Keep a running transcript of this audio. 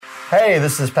Hey,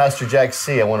 this is Pastor Jack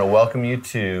C. I want to welcome you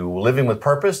to Living with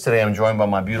Purpose. Today I'm joined by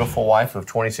my beautiful wife of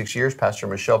 26 years, Pastor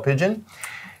Michelle Pigeon.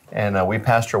 And we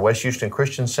pastor West Houston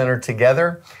Christian Center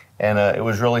together. And it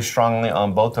was really strongly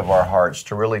on both of our hearts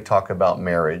to really talk about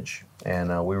marriage.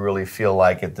 And we really feel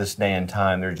like at this day and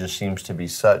time, there just seems to be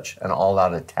such an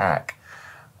all-out attack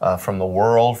from the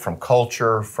world, from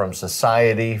culture, from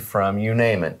society, from you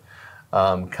name it.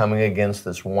 Coming against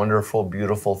this wonderful,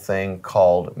 beautiful thing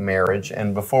called marriage.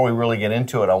 And before we really get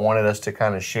into it, I wanted us to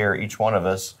kind of share, each one of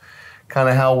us, kind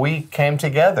of how we came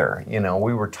together. You know,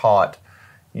 we were taught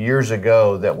years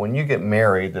ago that when you get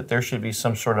married, that there should be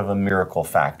some sort of a miracle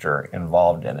factor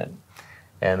involved in it.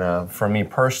 And for me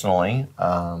personally,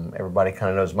 everybody kind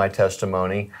of knows my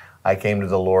testimony. I came to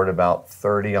the Lord about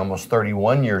 30, almost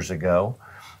 31 years ago,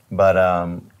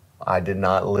 but I did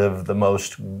not live the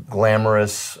most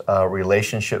glamorous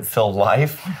relationship-filled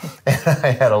life.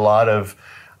 I had a lot of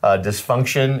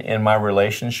dysfunction in my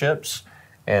relationships.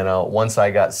 And once I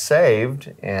got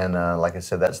saved, and like I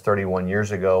said, that's 31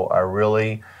 years ago, I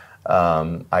really,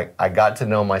 I got to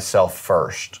know myself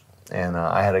first. And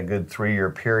I had a good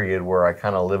 3-year period where I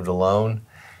kind of lived alone.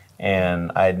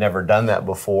 And I had never done that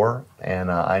before.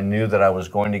 And I knew that I was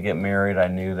going to get married. I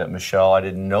knew that Michelle, I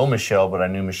didn't know Michelle, but I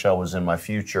knew Michelle was in my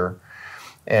future.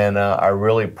 And I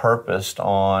really purposed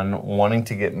on wanting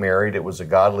to get married. It was a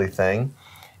godly thing.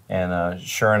 And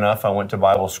sure enough, I went to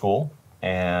Bible school.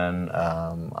 And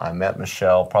I met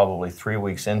Michelle probably 3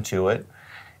 weeks into it.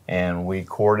 And we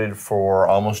courted for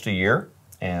almost a year.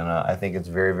 And I think it's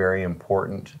very, very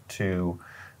important to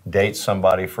date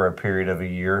somebody for a period of a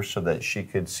year so that she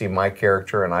could see my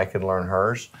character and I could learn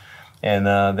hers. And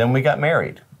then we got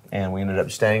married, and we ended up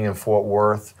staying in Fort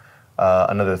Worth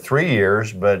another 3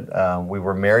 years, but we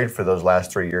were married for those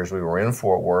last 3 years. We were in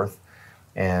Fort Worth,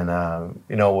 and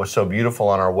you know, it was so beautiful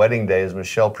on our wedding day as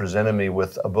Michelle presented me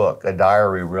with a book, a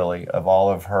diary really, of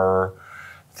all of her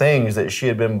things that she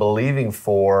had been believing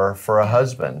for a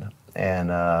husband.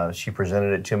 And she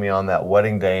presented it to me on that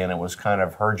wedding day, and it was kind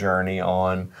of her journey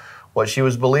on what she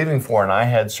was believing for. And I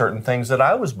had certain things that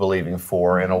I was believing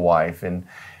for in a wife. And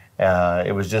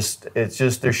it's just,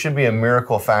 there should be a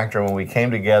miracle factor. When we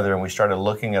came together and we started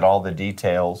looking at all the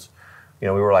details, you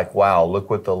know, we were like, wow, look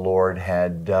what the Lord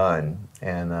had done.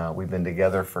 And we've been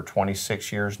together for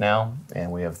 26 years now,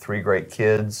 and we have 3 great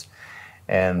kids.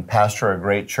 And pastor a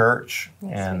great church.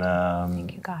 Yes, and,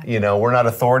 thank you, God. You know, we're not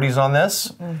authorities on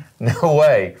this. No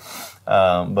way.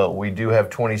 But we do have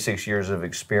 26 years of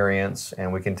experience,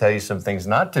 and we can tell you some things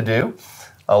not to do,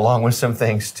 along with some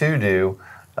things to do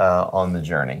on the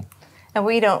journey. And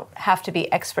we don't have to be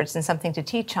experts in something to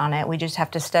teach on it. We just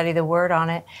have to study the Word on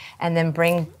it and then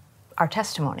bring our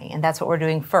testimony. And that's what we're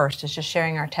doing first, is just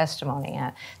sharing our testimony.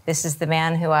 This is the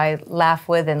man who I laugh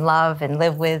with and love and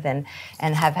live with and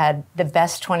have had the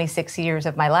best 26 years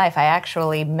of my life. I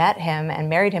actually met him and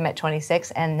married him at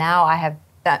 26, and now I have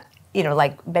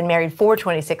been married for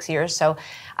 26 years. So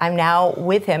I'm now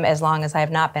with him as long as I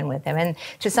have not been with him. And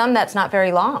to some, that's not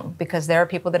very long, because there are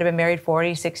people that have been married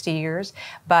 40, 60 years.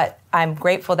 But I'm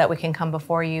grateful that we can come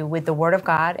before you with the Word of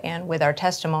God and with our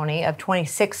testimony of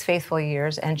 26 faithful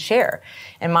years and share.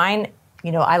 And mine,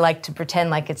 you know, I like to pretend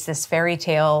like it's this fairy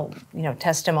tale, you know,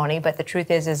 testimony. But the truth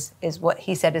is what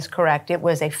he said is correct. It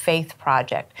was a faith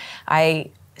project.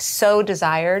 I so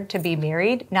desired to be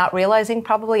married, not realizing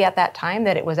probably at that time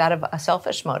that it was out of a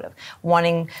selfish motive,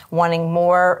 wanting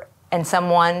more and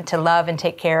someone to love and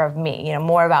take care of me, you know,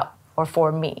 more about or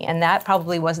for me. And that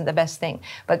probably wasn't the best thing.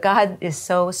 But God is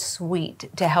so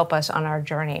sweet to help us on our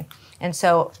journey. And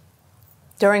so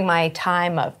during my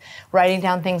time of writing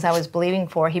down things I was believing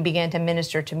for, he began to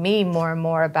minister to me more and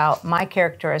more about my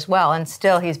character as well. And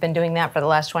still, he's been doing that for the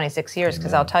last 26 years,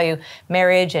 because I'll tell you,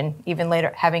 marriage and even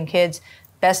later having kids,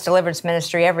 best deliverance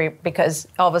ministry ever, because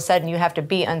all of a sudden you have to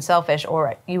be unselfish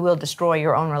or you will destroy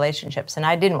your own relationships. And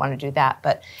I didn't want to do that.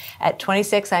 But at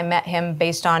 26, I met him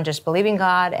based on just believing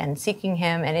God and seeking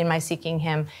him. And in my seeking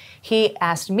him, he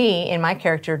asked me in my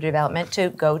character development to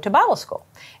go to Bible school.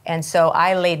 And so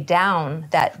I laid down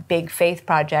that big faith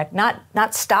project, not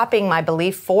stopping my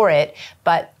belief for it,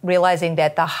 but realizing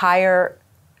that the higher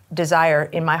desire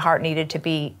in my heart needed to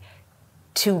be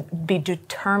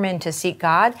determined to seek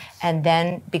God and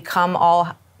then become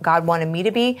all God wanted me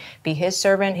to be his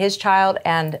servant, his child,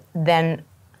 and then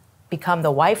become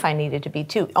the wife I needed to be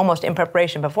too, almost in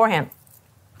preparation beforehand.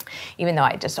 Even though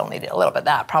I just only did a little bit of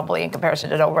that, probably in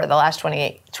comparison to over the last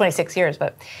 26 years.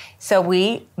 But so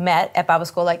we met at Bible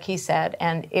school, like he said,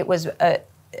 and it was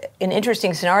an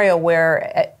interesting scenario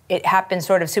where it happened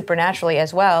sort of supernaturally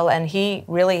as well, and he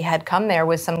really had come there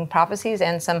with some prophecies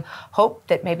and some hope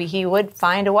that maybe he would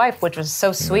find a wife, which was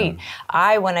so sweet.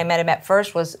 When I met him at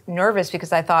first, was nervous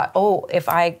because I thought, oh, if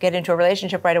I get into a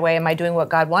relationship right away, am I doing what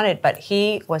God wanted? But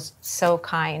he was so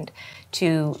kind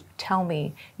to tell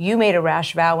me, you made a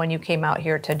rash vow when you came out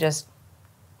here to just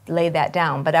lay that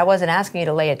down. But I wasn't asking you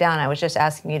to lay it down. I was just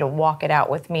asking you to walk it out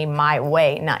with me my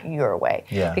way, not your way.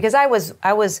 Yeah. Because I was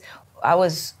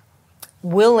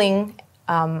willing,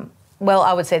 well,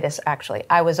 I would say this actually.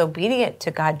 I was obedient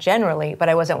to God generally, but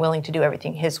I wasn't willing to do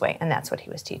everything his way. And that's what he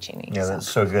was teaching me. Yeah, that's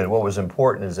so good. What was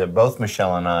important is that both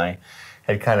Michelle and I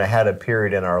had kind of had a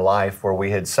period in our life where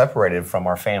we had separated from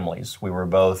our families. We were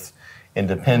both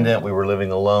independent. We were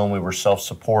living alone. We were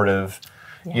self-supportive.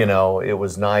 Yeah. You know, it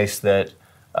was nice that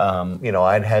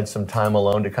I'd had some time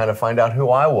alone to kind of find out who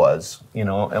I was,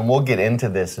 and we'll get into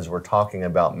this as we're talking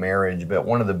about marriage, but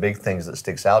one of the big things that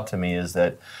sticks out to me is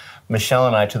that Michelle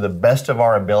and I, to the best of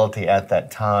our ability at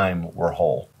that time, were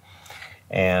whole.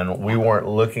 And we weren't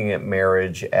looking at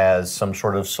marriage as some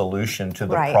sort of solution to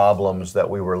the problems that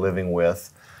we were living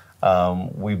with.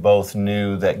 We both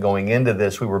knew that going into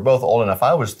this, we were both old enough.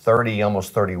 I was 30,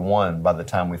 almost 31 by the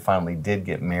time we finally did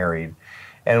get married.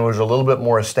 And was a little bit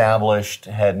more established,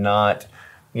 had not,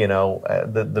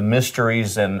 the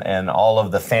mysteries and all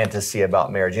of the fantasy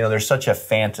about marriage. There's such a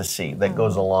fantasy that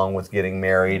goes along with getting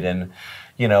married, and,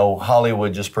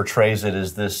 Hollywood just portrays it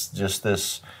as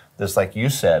this, like you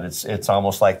said, it's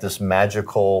almost like this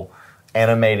magical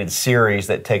animated series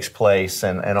that takes place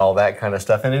and all that kind of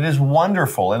stuff. And it is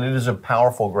wonderful, and it is a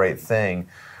powerful, great thing.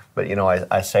 But,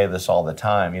 I say this all the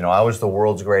time. I was the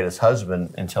world's greatest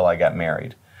husband until I got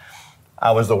married.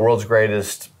 I was the world's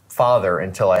greatest father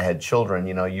until I had children.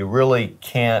 You really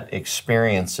can't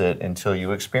experience it until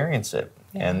you experience it.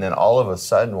 Yeah. And then all of a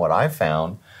sudden what I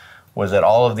found was that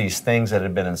all of these things that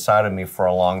had been inside of me for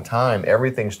a long time,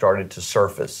 everything started to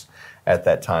surface at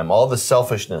that time. All the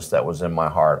selfishness that was in my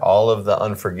heart, all of the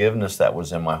unforgiveness that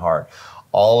was in my heart,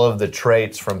 all of the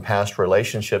traits from past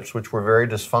relationships which were very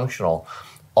dysfunctional,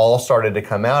 all started to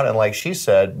come out. And like she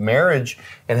said, marriage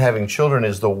and having children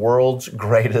is the world's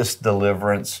greatest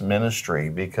deliverance ministry,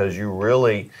 because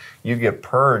you get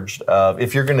purged of,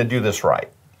 if you're going to do this right.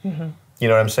 Mm-hmm. You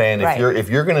know what I'm saying? Right. If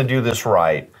you're going to do this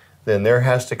right, then there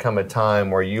has to come a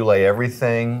time where you lay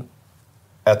everything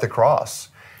at the cross.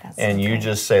 And you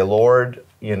just say, Lord,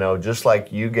 just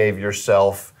like you gave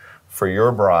yourself for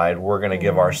your bride, we're going to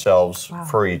give ourselves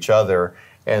for each other.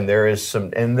 And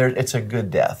it's a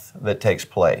good death that takes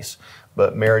place.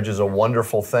 But marriage is a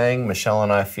wonderful thing. Michelle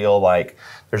and I feel like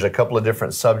there's a couple of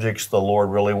different subjects the Lord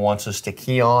really wants us to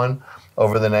key on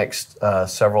over the next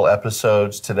several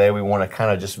episodes. Today we want to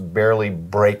kind of just barely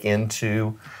break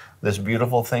into this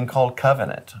beautiful thing called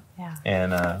covenant. Yeah.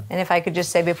 And if I could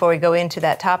just say before we go into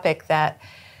that topic that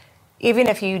even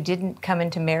if you didn't come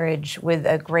into marriage with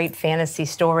a great fantasy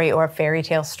story or a fairy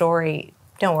tale story,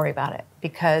 don't worry about it,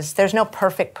 because there's no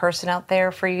perfect person out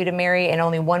there for you to marry, and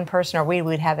only one person, or we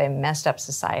would have a messed up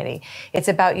society. It's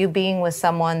about you being with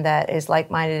someone that is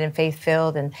like-minded and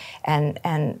faith-filled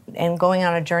and going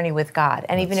on a journey with God.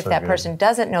 And even if that person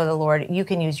doesn't know the Lord, you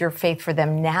can use your faith for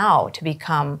them now to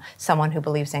become someone who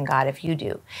believes in God if you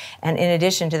do. And in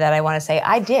addition to that, I want to say,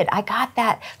 I got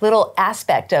that little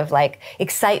aspect of like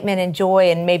excitement and joy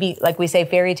and maybe, like we say,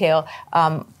 fairy tale,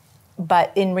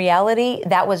 but in reality,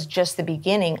 that was just the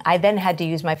beginning. I then had to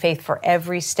use my faith for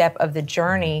every step of the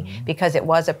journey because it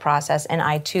was a process. And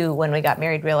I, too, when we got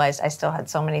married, realized I still had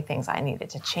so many things I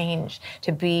needed to change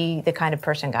to be the kind of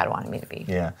person God wanted me to be.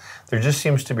 Yeah. There just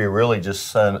seems to be really just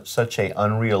such a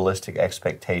unrealistic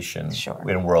expectation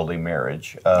in worldly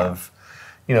marriage of,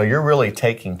 you're really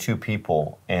taking two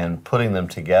people and putting them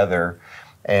together.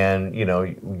 And,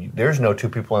 there's no two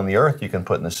people on the earth you can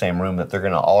put in the same room that they're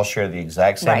going to all share the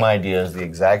exact same ideas, the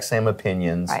exact same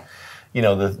opinions. Right.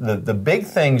 The big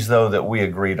things, though, that we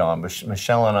agreed on,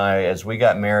 Michelle and I, as we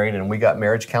got married, and we got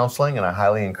marriage counseling, and I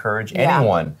highly encourage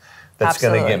anyone that's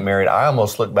going to get married. I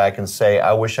almost look back and say,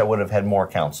 I wish I would have had more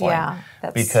counseling. Yeah,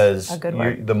 that's because a good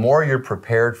word. The more you're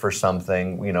prepared for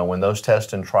something, when those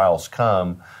tests and trials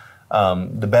come,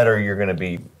 the better you're going to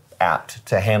be apt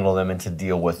to handle them and to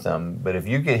deal with them. But if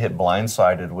you get hit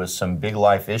blindsided with some big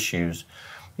life issues,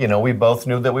 we both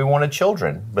knew that we wanted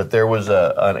children, but there was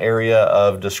an area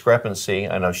of discrepancy.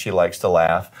 I know she likes to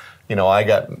laugh,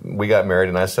 we got married,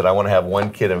 and I said I want to have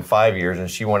 1 kid in 5 years, and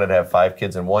she wanted to have 5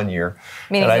 kids in 1 year.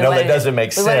 Meaning and I know that doesn't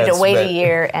make sense. We wanted to wait a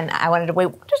year, and I wanted to wait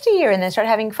just a year, and then start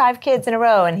having 5 kids in a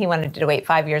row, and he wanted to wait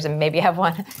 5 years and maybe have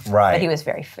 1. Right. But he was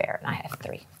very fair, and I had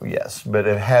 3. Yes, but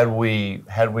had we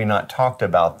not talked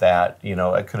about that,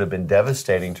 it could have been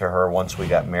devastating to her once we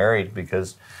got married,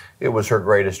 because it was her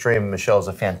greatest dream. Michelle's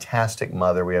a fantastic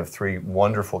mother. We have 3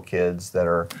 wonderful kids that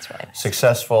are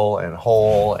successful and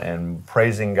whole and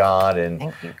praising God and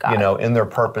Thank you, God. In their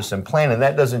purpose and plan. And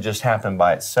that doesn't just happen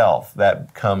by itself.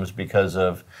 That comes because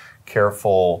of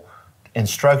careful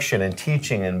instruction and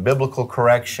teaching and biblical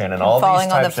correction and all these types of things.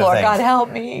 Falling on the floor, God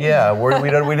help me. Yeah,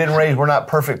 we're not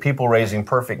perfect people raising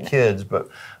perfect kids, but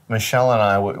Michelle and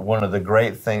I, one of the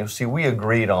great things, we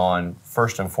agreed on,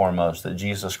 first and foremost, that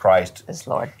Jesus Christ is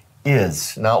Lord.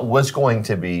 Is, not was going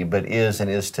to be, but is and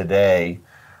is today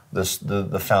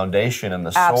the foundation and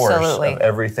the source Absolutely. of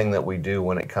everything that we do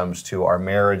when it comes to our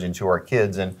marriage and to our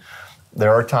kids. And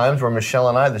there are times where Michelle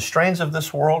and I, the strains of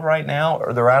this world right now,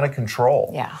 they're out of control.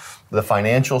 Yeah. The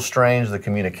financial strains, the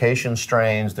communication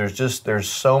strains, there's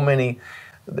so many.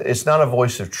 It's not a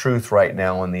voice of truth right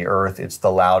now on the earth. It's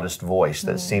the loudest voice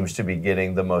that seems to be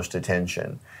getting the most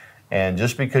attention. And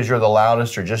just because you're the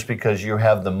loudest or just because you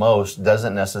have the most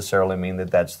doesn't necessarily mean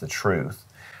that that's the truth.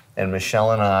 And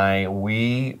Michelle and I,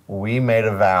 we made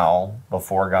a vow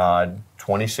before God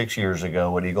 26 years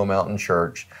ago at Eagle Mountain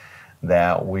Church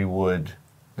that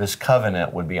this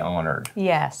covenant would be honored.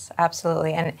 Yes,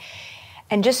 absolutely.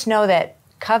 And just know that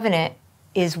covenant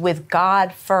is with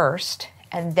God first,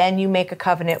 and then you make a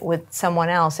covenant with someone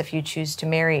else if you choose to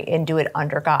marry and do it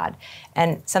under God.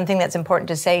 And something that's important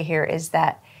to say here is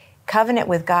that covenant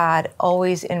with God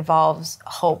always involves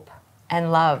hope and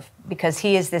love, because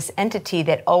he is this entity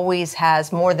that always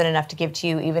has more than enough to give to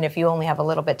you, even if you only have a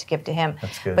little bit to give to him.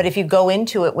 That's good. But if you go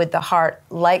into it with the heart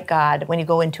like God, when you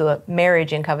go into a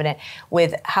marriage in covenant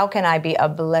with how can I be a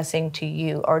blessing to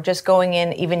you, or just going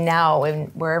in even now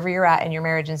and wherever you're at in your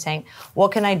marriage and saying,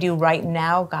 what can I do right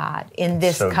now, God, in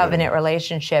this covenant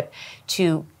relationship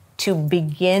to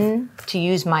begin to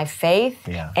use my faith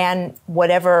and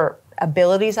whatever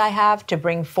abilities I have to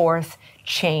bring forth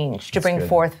change, to bring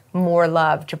forth more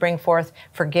love, to bring forth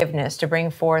forgiveness, to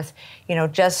bring forth,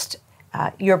 just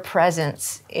your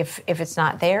presence if it's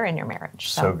not there in your marriage.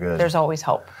 So good. There's always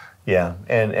hope. Yeah,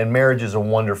 and marriage is a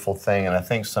wonderful thing, and I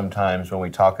think sometimes when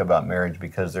we talk about marriage,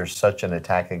 because there's such an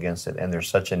attack against it and there's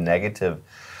such a negative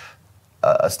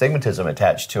stigmatism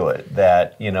attached to it,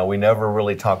 that, we never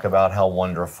really talk about how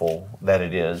wonderful that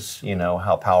it is,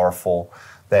 how powerful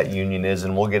that union is.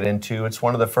 And we'll get into, it's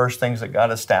one of the first things that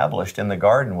God established in the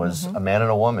garden was a man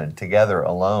and a woman together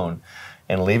alone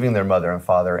and leaving their mother and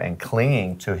father and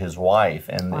clinging to his wife.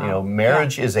 And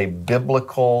marriage is a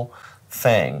biblical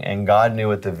thing, and God knew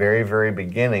at the very, very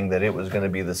beginning that it was going to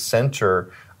be the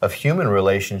center of human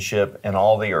relationship in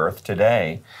all the earth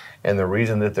today. And the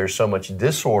reason that there's so much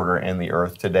disorder in the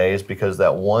earth today is because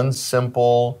that one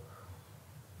simple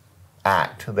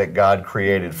act that God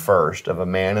created first of a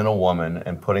man and a woman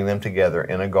and putting them together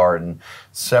in a garden,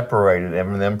 separated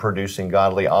and them producing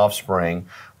godly offspring,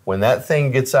 when that thing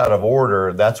gets out of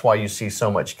order, that's why you see so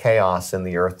much chaos in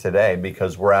the earth today,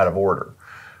 because we're out of order.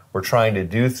 We're trying to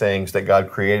do things that God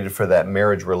created for that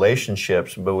marriage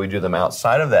relationships, but we do them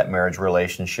outside of that marriage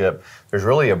relationship. There's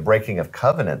really a breaking of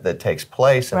covenant that takes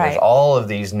place, and there's all of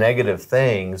these negative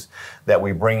things that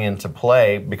we bring into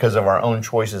play because of our own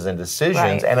choices and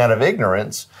decisions and out of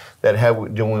ignorance, that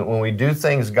when we do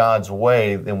things God's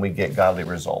way, then we get godly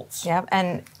results. Yeah,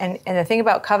 and the thing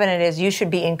about covenant is you should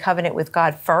be in covenant with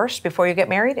God first before you get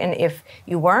married, and if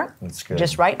you weren't,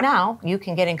 just right now, you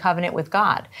can get in covenant with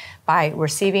God by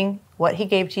receiving what he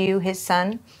gave to you, his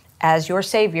son, as your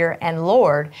Savior and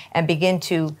Lord, and begin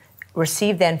to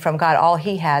receive then from God all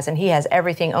he has, and he has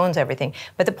everything, owns everything.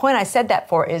 But the point I said that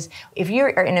for is, if you're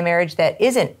in a marriage that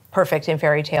isn't perfect in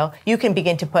fairy tale, you can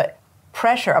begin to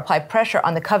apply pressure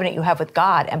on the covenant you have with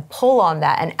God and pull on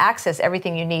that and access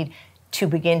everything you need to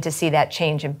begin to see that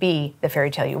change and be the fairy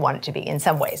tale you want it to be in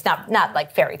some ways. Not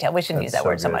like fairy tale. We shouldn't use that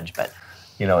word so much, but.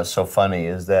 It's so funny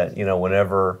is that,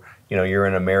 whenever, you're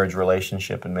in a marriage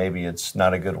relationship and maybe it's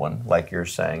not a good one, like you're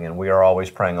saying, and we are always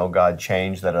praying, oh God,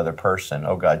 change that other person.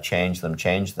 Oh God, change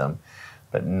them.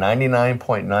 But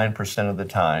 99.9% of the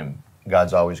time,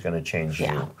 God's always going to change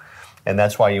you. And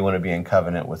that's why you want to be in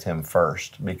covenant with him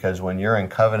first, because when you're in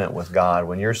covenant with God,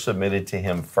 when you're submitted to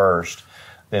him first,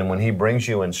 then when he brings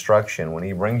you instruction, when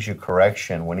he brings you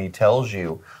correction, when he tells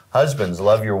you, husbands,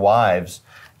 love your wives,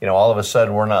 all of a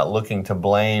sudden we're not looking to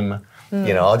blame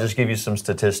You know, I'll just give you some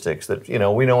statistics that, you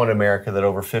know, we know in America that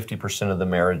over 50% of the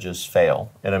marriages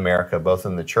fail in America, both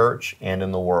in the church and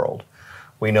in the world.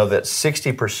 We know that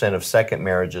 60% of second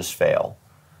marriages fail,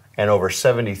 and over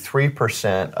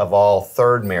 73% of all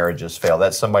third marriages fail.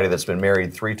 That's somebody that's been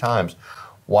married 3 times.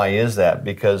 Why is that?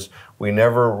 Because we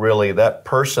never really, that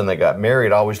person that got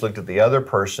married always looked at the other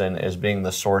person as being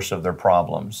the source of their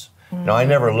problems. Now, I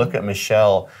never look at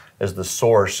Michelle as the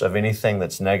source of anything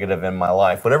that's negative in my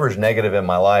life. Whatever's negative in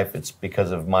my life, it's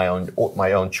because of my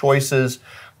own choices,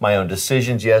 my own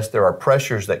decisions. Yes, there are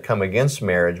pressures that come against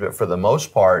marriage, but for the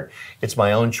most part, it's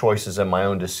my own choices and my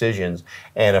own decisions.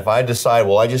 And if I decide,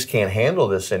 well, I just can't handle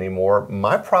this anymore,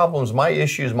 my problems, my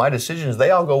issues, my decisions,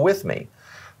 they all go with me.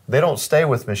 They don't stay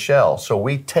with Michelle. So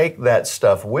we take that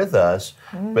stuff with us,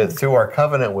 but through our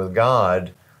covenant with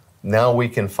God, now we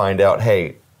can find out,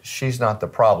 hey, she's not the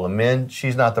problem. Men,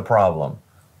 she's not the problem.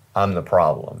 I'm the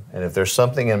problem. And if there's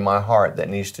something in my heart that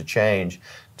needs to change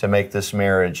to make this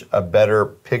marriage a better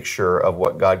picture of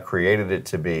what God created it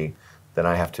to be, then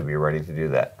I have to be ready to do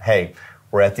that. Hey,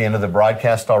 we're at the end of the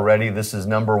broadcast already. This is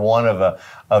number 1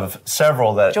 of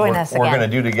several that we're going to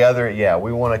do together. Yeah,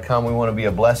 we want to come. We want to be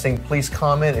a blessing. Please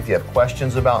comment if you have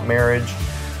questions about marriage.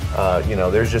 You know,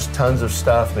 there's just tons of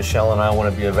stuff. Michelle and I want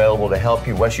to be available to help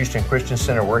you. West Houston Christian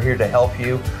Center, we're here to help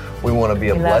you. We want to be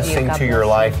a blessing to your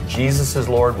life. Jesus is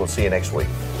Lord. We'll see you next week.